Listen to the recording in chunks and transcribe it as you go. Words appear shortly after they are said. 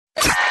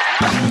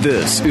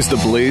This is the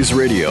Blaze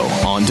Radio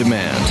on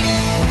demand.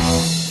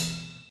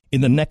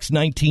 In the next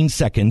 19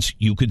 seconds,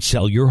 you could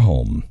sell your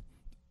home.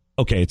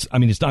 Okay, it's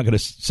not going to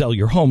sell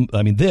your home,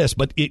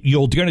 but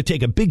you're going to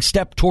take a big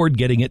step toward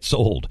getting it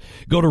sold.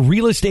 Go to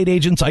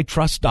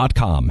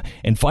realestateagentsitrust.com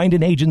and find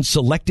an agent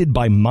selected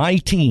by my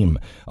team,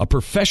 a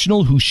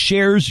professional who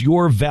shares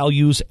your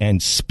values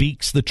and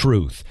speaks the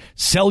truth.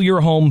 Sell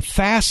your home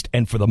fast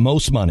and for the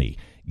most money.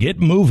 Get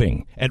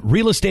moving at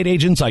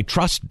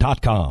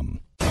realestateagentsitrust.com.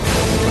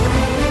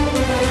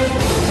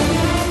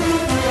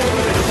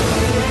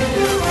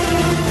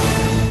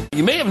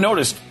 You may have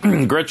noticed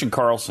Gretchen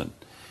Carlson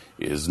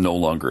is no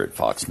longer at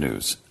Fox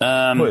News.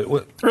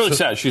 Really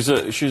sad. She's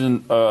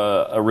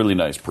a really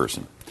nice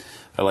person.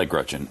 I like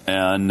Gretchen.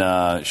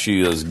 And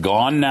she is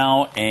gone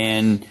now.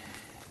 And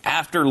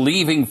after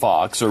leaving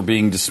Fox or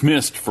being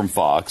dismissed from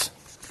Fox,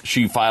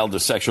 she filed a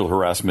sexual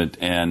harassment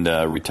and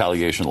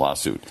retaliation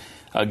lawsuit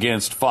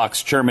against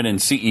Fox chairman and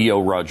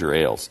CEO Roger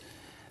Ailes.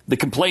 The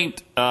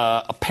complaint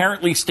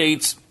apparently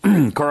states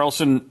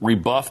Carlson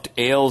rebuffed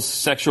Ailes'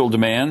 sexual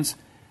demands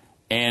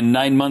and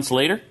 9 months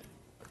later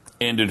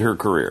ended her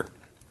career.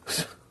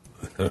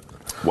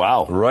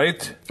 Wow.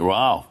 Right?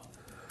 Wow.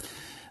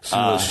 So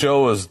the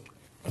show was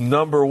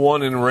number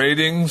one in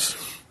ratings.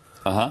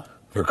 Uh-huh.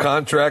 Her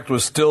contract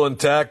was still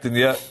intact, and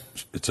yet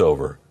it's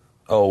over.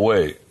 Oh,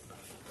 wait.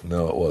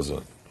 No, it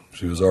wasn't.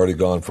 She was already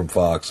gone from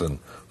Fox, and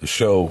the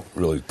show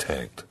really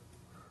tanked.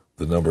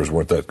 The numbers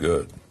weren't that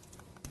good.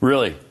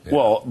 Really? Yeah.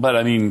 Well,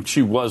 but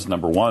she was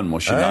number one,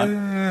 was she not?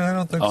 I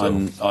don't think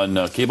so.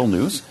 On cable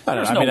news?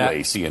 There's no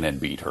way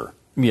CNN beat her.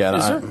 Yeah,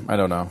 I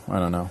don't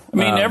know.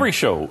 Every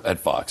show at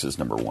Fox is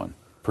number one,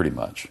 pretty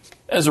much,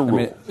 as a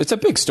rule. It's a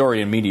big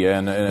story in media,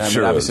 and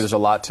sure obviously there's a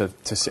lot to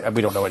see.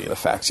 We don't know any of the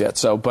facts yet.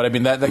 So, but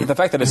the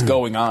fact that it's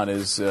going on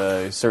is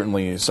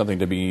certainly something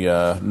to be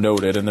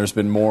noted. And there's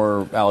been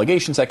more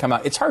allegations that come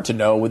out. It's hard to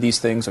know with these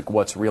things, like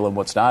what's real and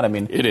what's not.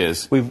 It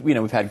is.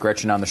 We've had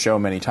Gretchen on the show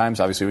many times.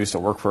 Obviously, we used to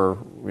work for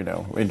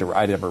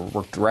I never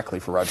worked directly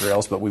for Roger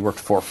Ailes, but we worked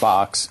for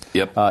Fox.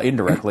 Yep.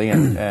 Indirectly,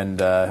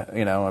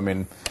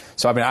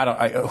 So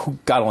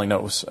God only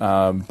knows.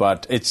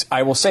 But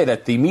I will say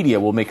that the media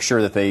will make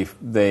sure that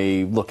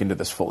they look into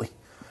this fully.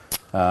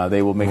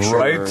 They will make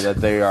sure that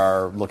they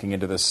are looking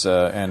into this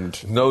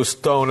and no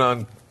stone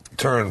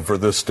unturned for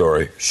this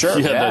story. Sure,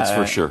 yeah, that's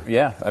for sure.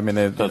 Yeah,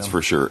 that's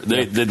for sure.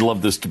 They'd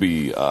love this to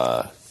be.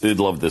 They'd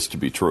love this to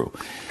be true.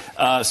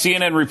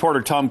 CNN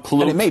reporter Tom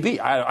Kloop. And it may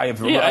be.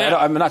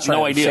 I'm not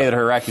trying to say that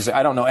her accusation.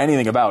 I don't know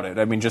anything about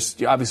it.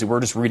 Just obviously we're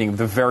just reading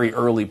the very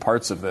early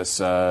parts of this,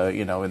 in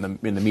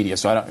the media.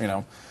 So I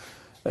don't,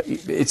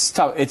 it's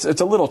tough. It's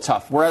a little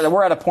tough.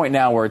 We're at a point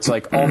now where it's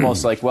like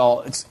almost like,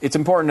 well, it's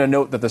important to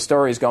note that the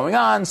story is going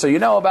on, so you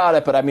know about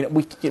it. But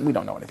we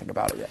don't know anything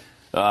about it yet.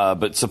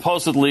 But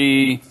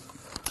supposedly,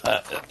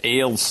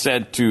 Ailes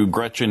said to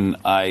Gretchen,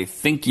 "I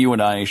think you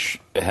and I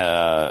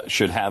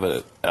should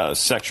have a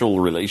sexual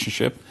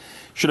relationship.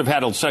 Should have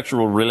had a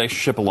sexual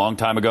relationship a long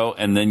time ago,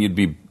 and then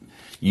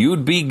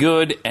you'd be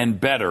good and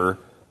better,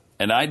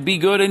 and I'd be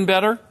good and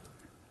better."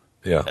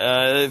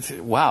 Yeah.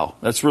 Wow,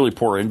 that's really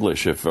poor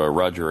English if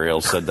Roger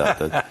Ailes said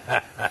that.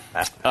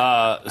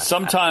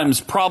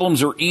 Sometimes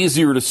problems are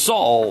easier to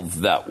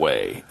solve that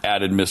way,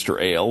 added Mr.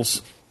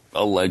 Ailes,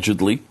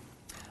 allegedly.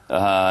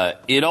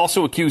 It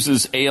also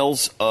accuses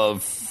Ailes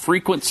of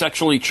frequent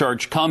sexually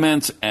charged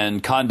comments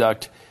and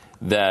conduct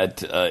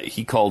that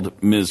he called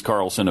Ms.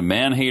 Carlson a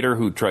man-hater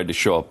who tried to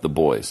show up the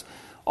boys.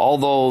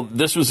 Although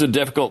this was a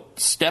difficult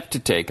step to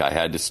take, I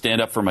had to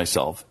stand up for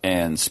myself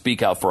and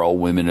speak out for all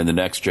women and the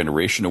next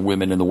generation of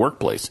women in the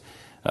workplace,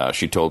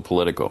 she told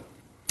Politico.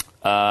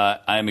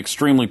 I'm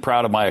extremely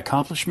proud of my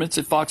accomplishments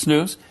at Fox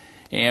News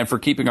and for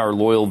keeping our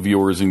loyal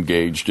viewers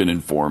engaged and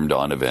informed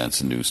on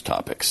events and news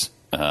topics.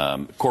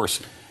 Of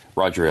course,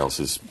 Roger Ailes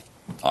has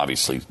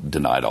obviously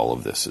denied all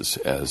of this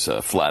as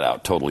flat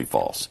out totally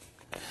false.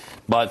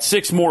 But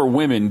 6 more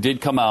women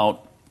did come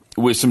out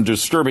with some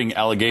disturbing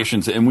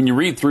allegations. And when you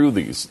read through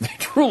these, they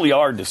truly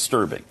are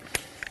disturbing.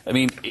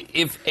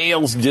 If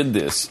Ailes did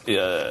this,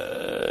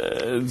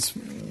 it's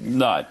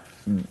not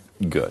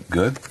good.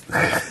 Good?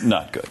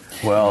 Not good.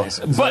 Well,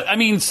 but,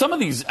 some of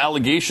these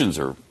allegations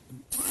are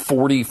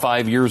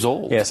 45 years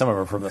old. Yeah, some of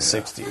them are from the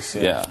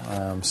 60s. Yeah.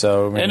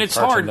 And it's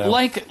hard,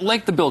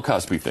 like the Bill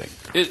Cosby thing.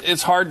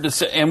 It's hard to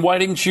say. And why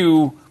didn't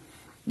you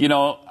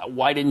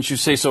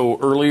say so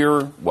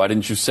earlier? Why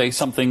didn't you say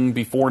something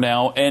before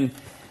now? And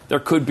there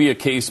could be a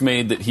case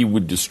made that he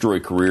would destroy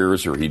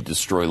careers or he'd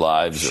destroy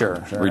lives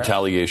sure.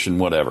 Retaliation,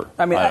 whatever.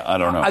 I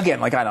don't know.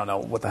 Again, I don't know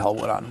what the hell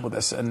went on with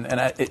this.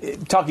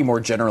 And talking more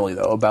generally,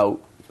 though, about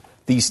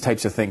these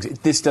types of things,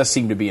 this does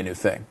seem to be a new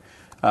thing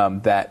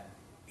that,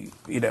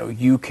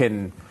 you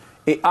can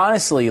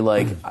honestly,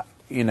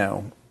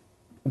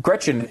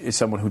 Gretchen is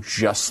someone who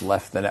just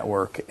left the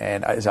network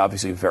and is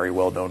obviously a very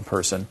well-known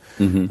person.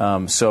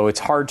 Mm-hmm. So it's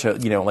hard to,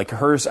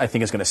 hers, I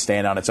think, is going to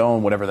stand on its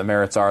own. Whatever the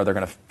merits are, they're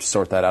going to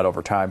sort that out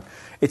over time.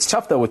 It's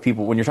tough, though, with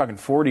people when you're talking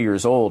 40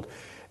 years old.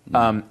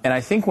 And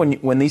I think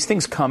when these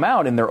things come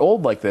out and they're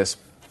old like this,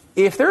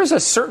 if there's a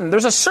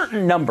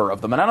certain number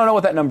of them, and I don't know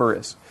what that number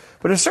is,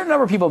 but there's a certain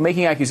number of people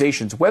making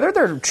accusations, whether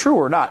they're true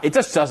or not, it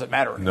just doesn't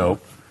matter anymore.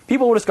 Nope.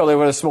 People will just go,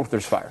 "There's smoke,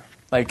 there's fire."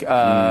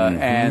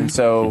 And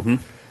so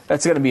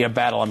that's going to be a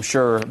battle I'm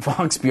sure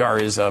Fox PR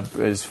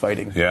is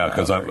fighting. Yeah,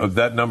 because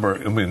that number,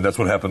 I mean, that's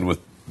what happened with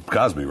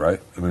Cosby, right?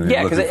 I mean,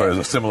 you're looking for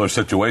a similar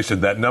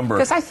situation. That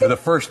number, the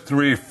first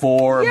 3,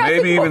 4,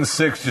 maybe even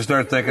 6, you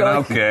start thinking,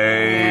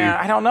 okay.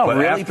 I don't know. But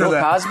really, Bill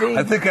Cosby?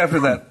 I think after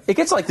that. It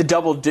gets like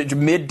the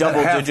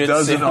mid-double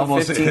digits,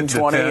 15,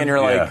 20, and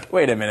you're like,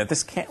 wait a minute,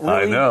 this can't really.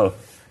 I know.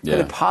 Could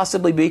it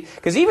possibly be?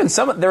 Because even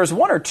there's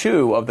 1 or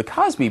 2 of the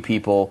Cosby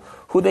people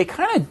who they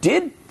kind of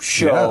did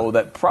show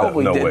that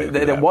probably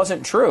it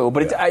wasn't true,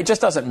 but it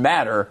just doesn't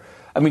matter.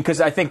 I mean,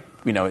 because I think,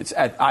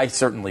 I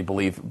certainly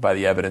believe by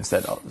the evidence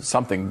that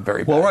something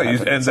very bad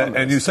happened.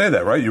 And you say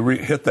that, right? You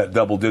hit that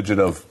double digit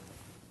of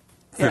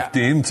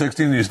 15,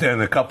 16,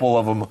 and a couple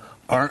of them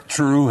aren't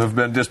true, have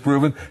been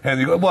disproven,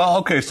 and you go, well,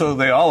 okay, so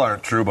they all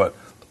aren't true, but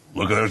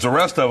look, there's the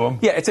rest of them.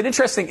 Yeah, it's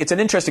an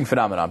interesting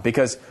phenomenon,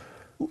 because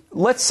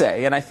let's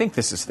say, and I think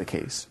this is the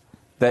case,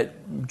 that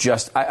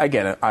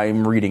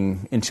I'm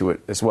reading into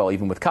it as well,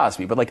 even with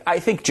Cosby, but I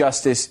think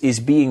justice is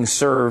being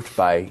served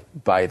by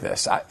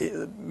this.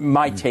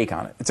 My take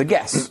on it, it's a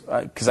guess,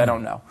 because I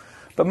don't know.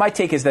 But my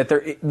take is that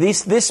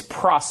this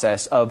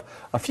process of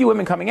a few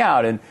women coming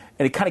out and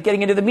it kind of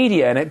getting into the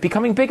media and it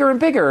becoming bigger and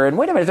bigger, and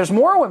wait a minute, there's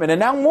more women, and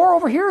now more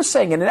over here is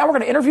saying it, and now we're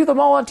going to interview them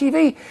all on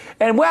TV,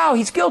 and wow,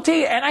 he's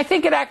guilty, and I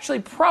think it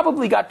actually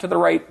probably got to the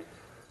right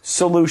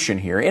solution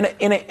here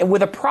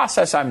with a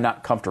process I'm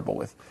not comfortable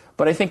with,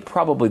 but I think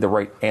probably the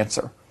right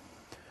answer.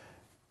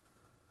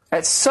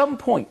 At some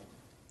point,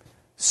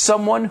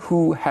 someone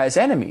who has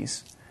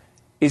enemies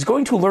is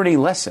going to learn a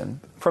lesson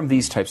from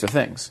these types of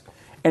things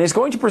and is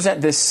going to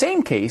present this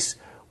same case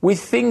with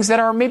things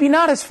that are maybe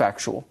not as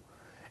factual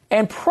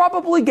and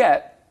probably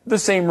get the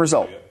same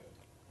result.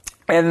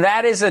 And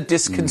that is a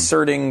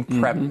disconcerting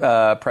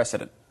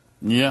precedent.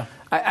 Yeah.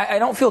 I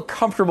don't feel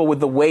comfortable with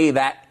the way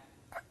that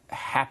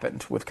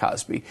happened with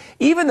Cosby.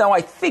 Even though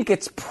I think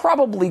it's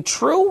probably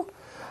true,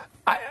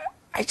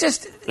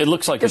 it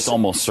looks like it's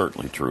almost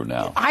certainly true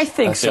now. I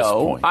think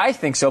so.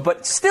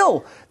 But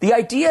still, the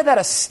idea that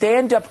a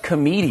stand-up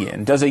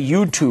comedian does a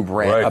YouTube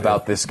rant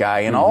about this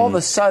guy, and all of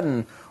a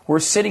sudden we're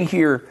sitting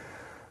here,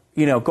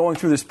 going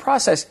through this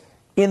process.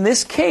 In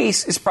this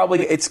case, is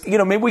probably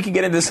maybe we can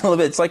get into this a little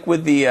bit. It's like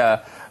with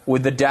the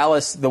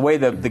Dallas, the way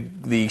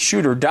the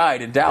shooter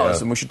died in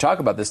Dallas, and we should talk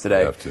about this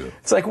today.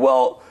 It's like,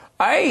 well,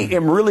 I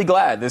am really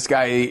glad this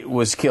guy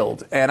was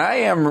killed, and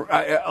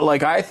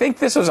I think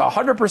this was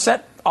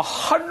 100%.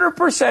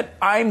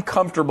 I'm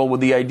comfortable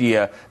with the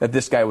idea that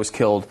this guy was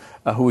killed,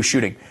 who was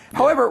shooting.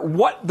 However,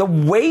 the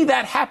way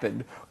that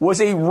happened was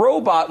a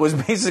robot was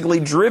basically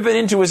driven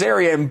into his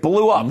area and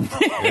blew up.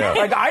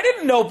 I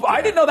didn't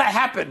know that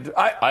happened.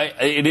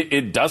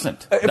 It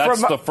doesn't.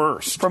 That's the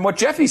first. From what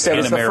Jeffy said,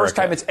 it's the first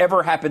time it's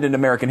ever happened in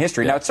American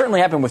history. Now, it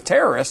certainly happened with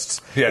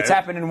terrorists. It's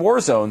happened in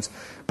war zones.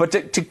 But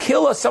to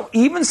kill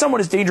even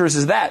someone as dangerous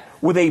as that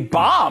with a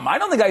bomb, I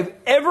don't think I've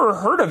ever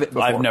heard of it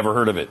before. I've never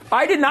heard of it.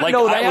 I did not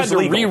know that was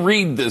legal. I had to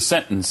reread the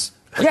sentence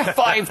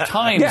 5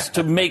 times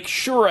to make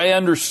sure I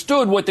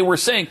understood what they were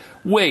saying.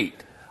 Wait,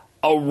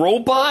 a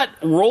robot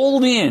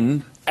rolled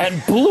in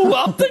and blew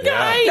up the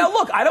guy? Now,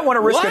 look, I don't want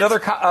to risk another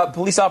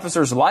police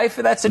officer's life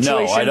in that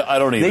situation. No, I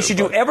don't either. They should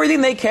do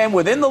everything they can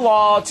within the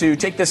law to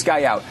take this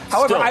guy out.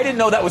 However, I didn't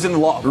know that was in the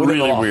law.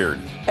 Really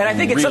weird. And I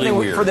think it's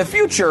something for the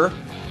future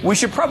we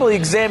should probably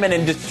examine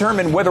and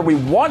determine whether we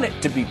want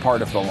it to be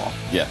part of the law.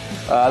 Yeah.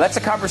 That's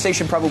a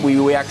conversation probably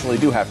we actually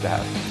do have to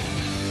have.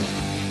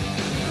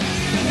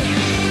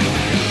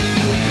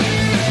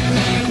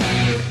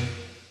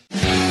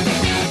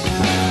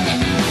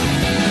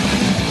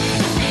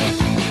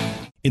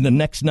 In the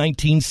next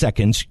 19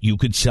 seconds, you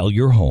could sell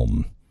your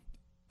home.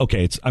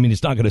 Okay, it's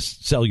not going to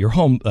sell your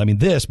home, but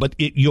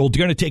you're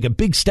going to take a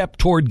big step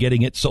toward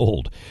getting it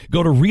sold.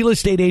 Go to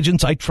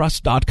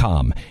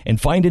realestateagentsitrust.com and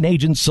find an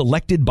agent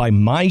selected by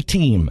my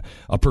team,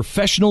 a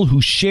professional who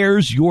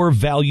shares your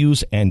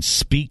values and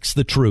speaks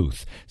the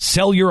truth.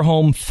 Sell your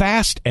home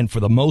fast and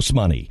for the most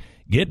money.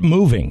 Get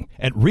moving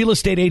at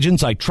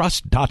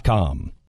realestateagentsitrust.com.